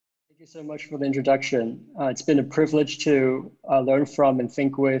You so much for the introduction. It's been a privilege to learn from and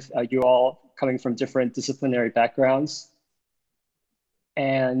think with you all coming from different disciplinary backgrounds.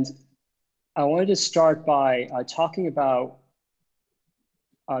 And I wanted to start by talking about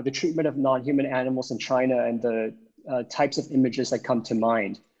the treatment of non-human animals in China and the types of images that come to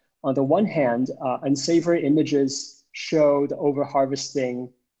mind. On the one hand, unsavory images show the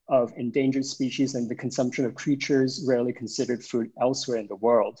overharvesting of endangered species and the consumption of creatures rarely considered food elsewhere in the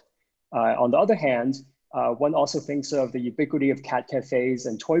world. On the other hand, one also thinks of the ubiquity of cat cafes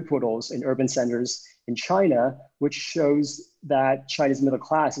and toy poodles in urban centers in China, which shows that China's middle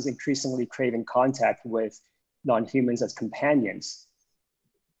class is increasingly craving contact with non-humans as companions.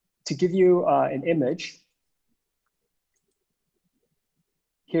 To give you an image,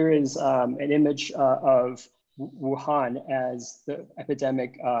 here is an image of Wuhan as the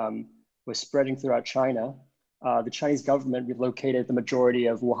epidemic was spreading throughout China. The Chinese government relocated the majority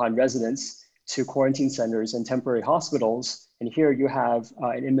of Wuhan residents to quarantine centers and temporary hospitals. And here you have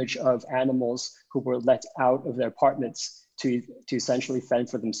an image of animals who were let out of their apartments to essentially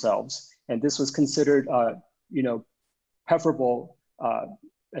fend for themselves. And this was considered, preferable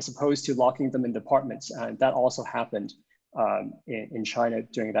as opposed to locking them in the apartments. And that also happened in China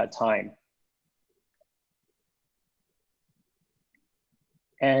during that time.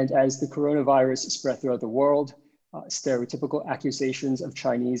 And as the coronavirus spread throughout the world, stereotypical accusations of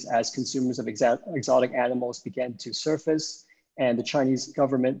Chinese as consumers of exotic animals began to surface, and the Chinese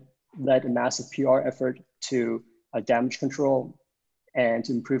government led a massive PR effort to damage control and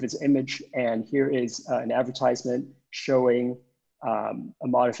to improve its image. And here is an advertisement showing a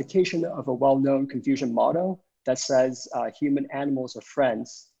modification of a well-known Confucian motto that says, human animals are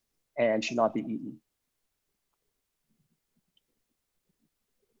friends and should not be eaten.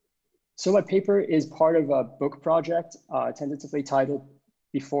 So my paper is part of a book project tentatively titled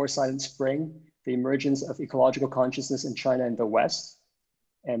Before Silent Spring, The Emergence of Ecological Consciousness in China and the West.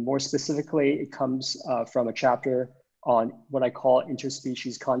 And more specifically, it comes from a chapter on what I call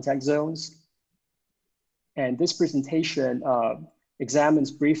interspecies contact zones. And this presentation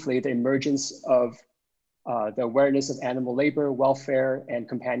examines briefly the emergence of the awareness of animal labor, welfare, and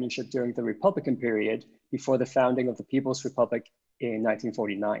companionship during the Republican period before the founding of the People's Republic in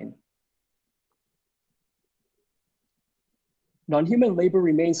 1949. Non-human labor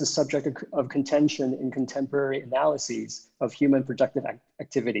remains a subject of contention in contemporary analyses of human productive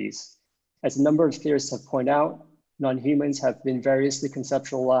activities. As a number of theorists have pointed out, non-humans have been variously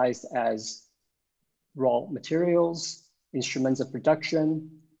conceptualized as raw materials, instruments of production,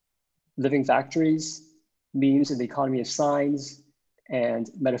 living factories, means in the economy of signs, and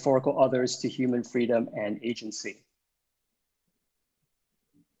metaphorical others to human freedom and agency.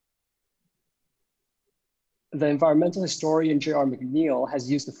 The environmental historian J.R. McNeill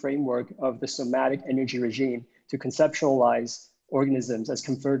has used the framework of the somatic energy regime to conceptualize organisms as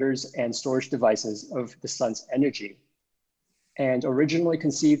converters and storage devices of the sun's energy. And originally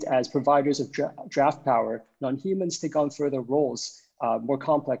conceived as providers of draft power, non-humans take on further roles, more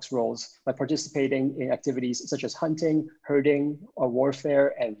complex roles, by participating in activities such as hunting, herding,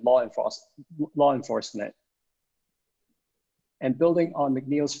 warfare, and law enforcement. And building on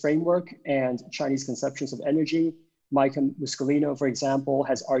McNeill's framework and Chinese conceptions of energy, Micah Muscolino, for example,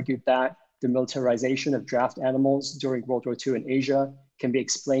 has argued that the militarization of draft animals during World War II in Asia can be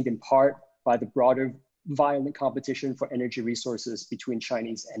explained in part by the broader violent competition for energy resources between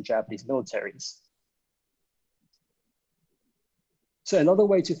Chinese and Japanese militaries. So another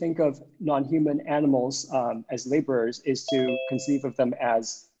way to think of non-human animals as laborers is to conceive of them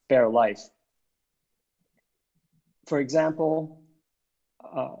as bare life. For example,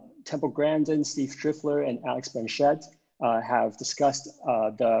 Temple Grandin, Steve Striffler, and Alex Blanchette have discussed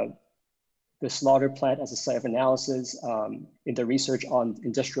the slaughter plant as a site of analysis in their research on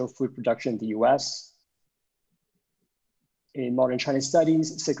industrial food production in the US. In modern Chinese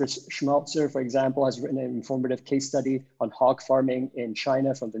studies, Sigrid Schmalzer, for example, has written an informative case study on hog farming in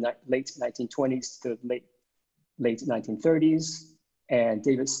China from the late 1920s to the late 1930s. And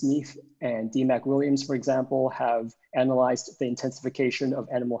David Sneath and D. Mac Williams, for example, have analyzed the intensification of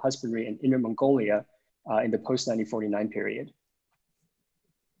animal husbandry in Inner Mongolia in the post-1949 period.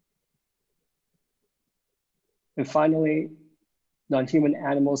 And finally, non-human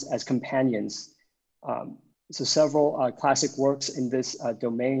animals as companions. So several classic works in this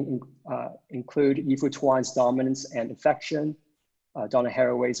domain include Yi-Fu Tuan's Dominance and Affection, Donna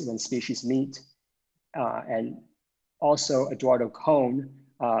Haraway's When Species Meet, and also Eduardo Kohn,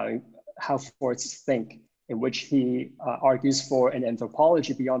 How Forests Think, in which he argues for an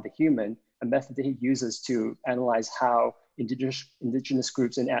anthropology beyond the human, a method that he uses to analyze how indigenous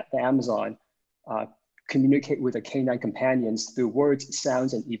groups in the Amazon communicate with their canine companions through words,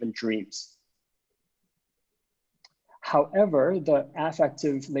 sounds, and even dreams. However, the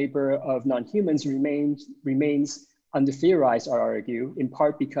affective labor of non-humans remains under-theorized, I argue, in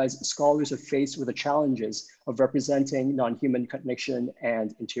part because scholars are faced with the challenges of representing non-human cognition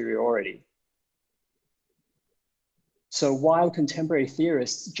and interiority. So while contemporary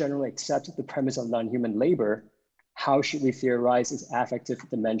theorists generally accept the premise of non-human labor, how should we theorize its affective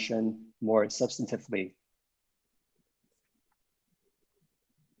dimension more substantively?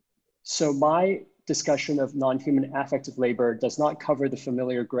 So my discussion of non-human affective labor does not cover the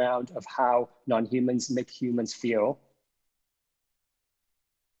familiar ground of how non-humans make humans feel.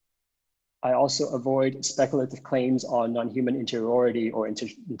 I also avoid speculative claims on non-human interiority or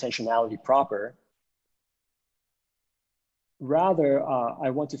intentionality proper. Rather,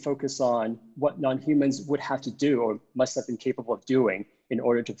 I want to focus on what non-humans would have to do or must have been capable of doing in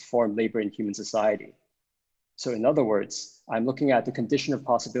order to perform labor in human society. So in other words, I'm looking at the condition of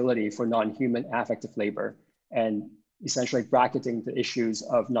possibility for non-human affective labor and essentially bracketing the issues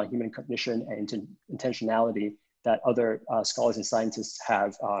of non-human cognition and intentionality that other scholars and scientists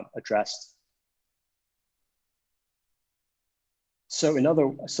have addressed. So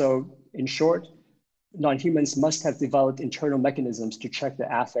in short, non-humans must have developed internal mechanisms to check the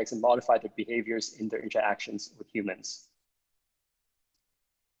affects and modify their behaviors in their interactions with humans.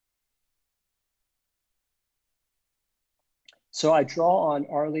 So I draw on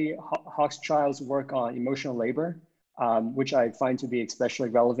Arlie Hochschild's work on emotional labor, which I find to be especially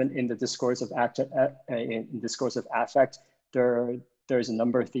relevant in the discourse of affect. There's a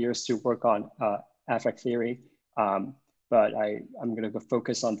number of theorists who work on affect theory, but I'm going to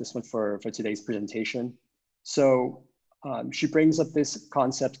focus on this one for today's presentation. So she brings up this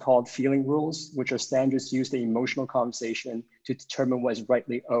concept called feeling rules, which are standards used in emotional conversation to determine what is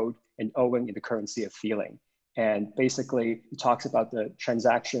rightly owed and owing in the currency of feeling. And basically, it talks about the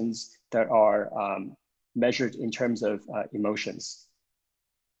transactions that are measured in terms of emotions.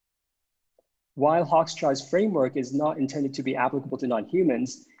 While Hochschild's framework is not intended to be applicable to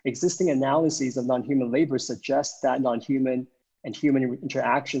non-humans, existing analyses of non-human labor suggest that non-human and human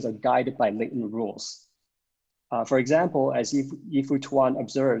interactions are guided by latent rules. For example, as Yifu Tuan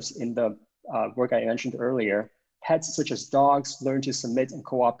observes in the work I mentioned earlier, pets such as dogs learn to submit and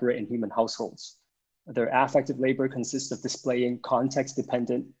cooperate in human households. Their affective labor consists of displaying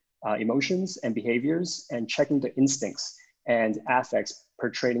context-dependent emotions and behaviors and checking the instincts and affects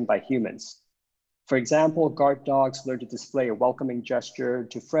portrayed by humans. For example, guard dogs learn to display a welcoming gesture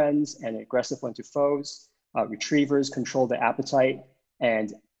to friends and an aggressive one to foes. Retrievers control their appetite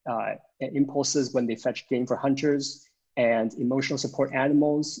and impulses when they fetch game for hunters. And emotional support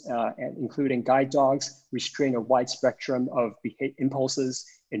animals, including guide dogs, restrain a wide spectrum of impulses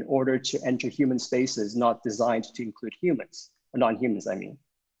in order to enter human spaces not designed to include humans, or non-humans, I mean.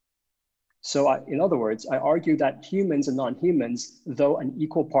 So in other words, I argue that humans and non-humans, though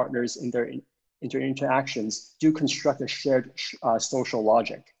unequal partners in their interactions, do construct a shared social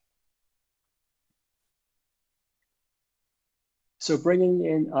logic. So bringing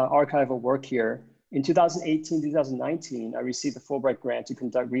in archival work here, in 2018-2019, I received a Fulbright grant to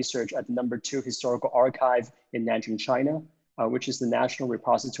conduct research at the #2 Historical Archive in Nanjing, China, which is the National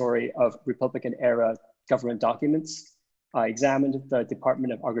Repository of Republican-era government documents. I examined the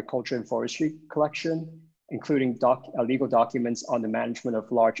Department of Agriculture and Forestry collection, including legal documents on the management of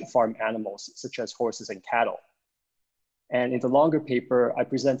large farm animals, such as horses and cattle. And in the longer paper, I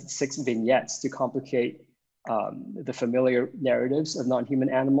presented 6 vignettes to complicate the familiar narratives of non-human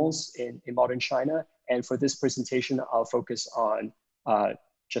animals in modern China. And for this presentation, I'll focus on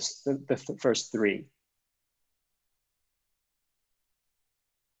just the first 3.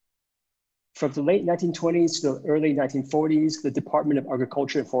 From the late 1920s to the early 1940s, the Department of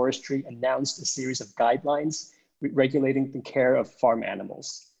Agriculture and Forestry announced a series of guidelines regulating the care of farm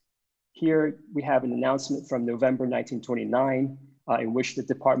animals. Here we have an announcement from November 1929, in which the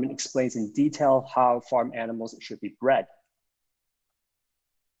department explains in detail how farm animals should be bred.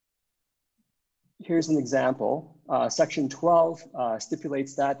 Here's an example. Section 12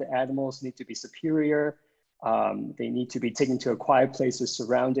 stipulates that the animals need to be superior. They need to be taken to a quiet places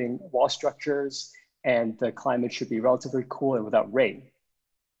surrounding wall structures, and the climate should be relatively cool and without rain.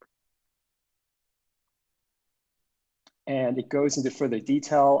 And it goes into further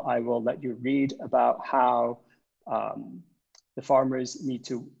detail. I will let you read about how the farmers need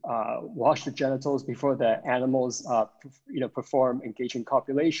to wash their genitals before the animals perform engaging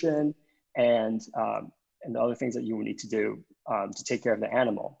copulation, and the other things that you will need to do to take care of the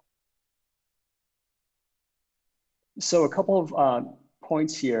animal. So a couple of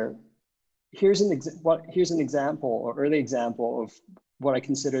points here. Here's an example or early example of what I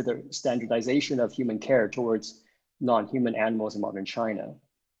consider the standardization of human care towards non-human animals in modern China.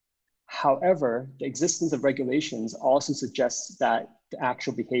 However, the existence of regulations also suggests that the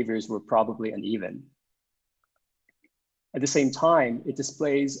actual behaviors were probably uneven. At the same time, it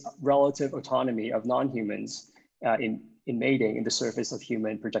displays relative autonomy of non-humans in mating in the surface of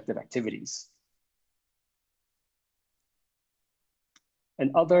human productive activities.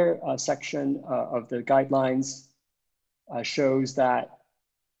 Another section of the guidelines shows that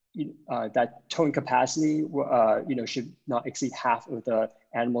that towing capacity should not exceed half of the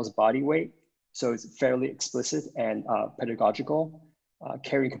animal's body weight. So it's fairly explicit and pedagogical.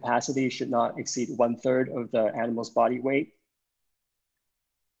 Carrying capacity should not exceed 1/3 of the animal's body weight.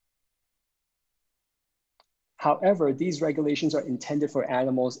 However, these regulations are intended for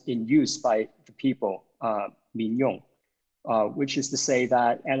animals in use by the people, 民用, which is to say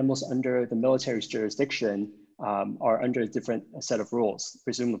that animals under the military's jurisdiction are under a different set of rules,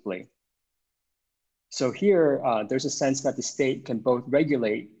 presumably. So here, there's a sense that the state can both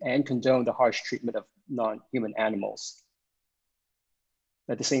regulate and condone the harsh treatment of non-human animals.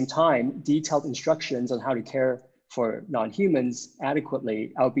 At the same time, detailed instructions on how to care for non-humans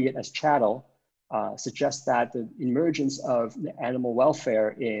adequately, albeit as chattel, suggest that the emergence of animal welfare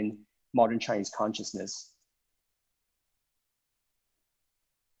in modern Chinese consciousness.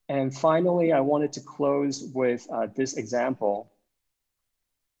 And finally, I wanted to close with this example.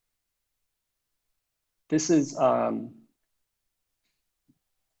 This is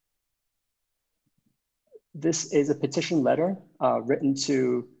a petition letter written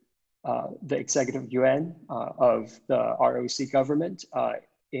to the Executive Yuan of the ROC government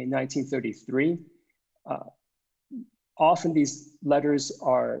in 1933. Often these letters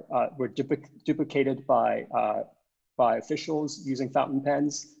were duplicated by officials using fountain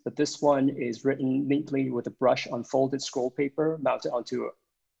pens, but this one is written neatly with a brush on folded scroll paper mounted onto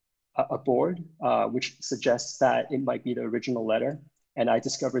a board, which suggests that it might be the original letter. And I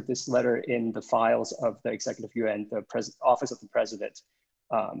discovered this letter in the files of the Executive Yuan, the Office of the President.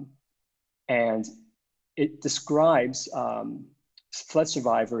 And it describes flood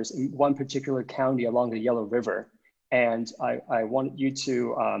survivors in one particular county along the Yellow River. And I want you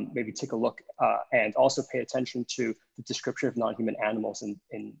to maybe take a look and also pay attention to the description of non-human animals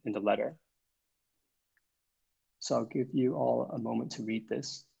in the letter. So I'll give you all a moment to read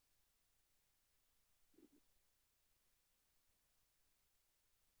this.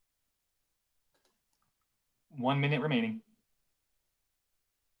 One minute remaining.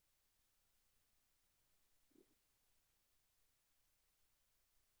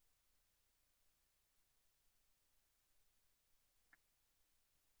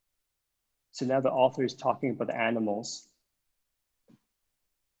 So now the author is talking about the animals.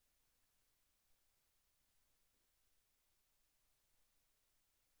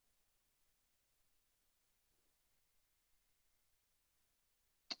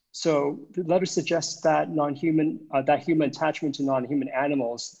 So the letter suggests that human attachment to non-human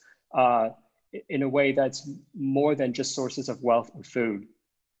animals in a way that's more than just sources of wealth or food.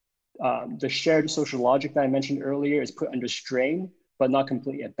 The shared social logic that I mentioned earlier is put under strain, but not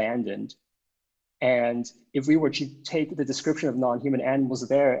completely abandoned. And if we were to take the description of non-human animals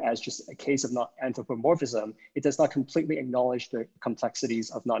there as just a case of anthropomorphism, it does not completely acknowledge the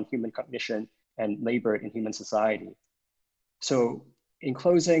complexities of non-human cognition and labor in human society. So in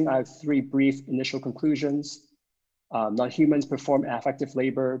closing, I have three brief initial conclusions. Non-humans perform affective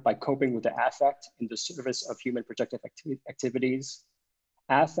labor by coping with the affect in the service of human productive activities.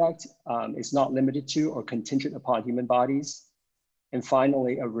 Affect is not limited to or contingent upon human bodies. And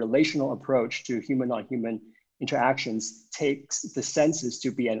finally, a relational approach to human-non-human interactions takes the senses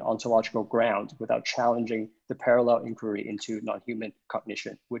to be an ontological ground without challenging the parallel inquiry into non-human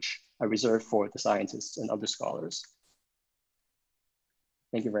cognition, which I reserve for the scientists and other scholars.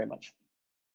 Thank you very much.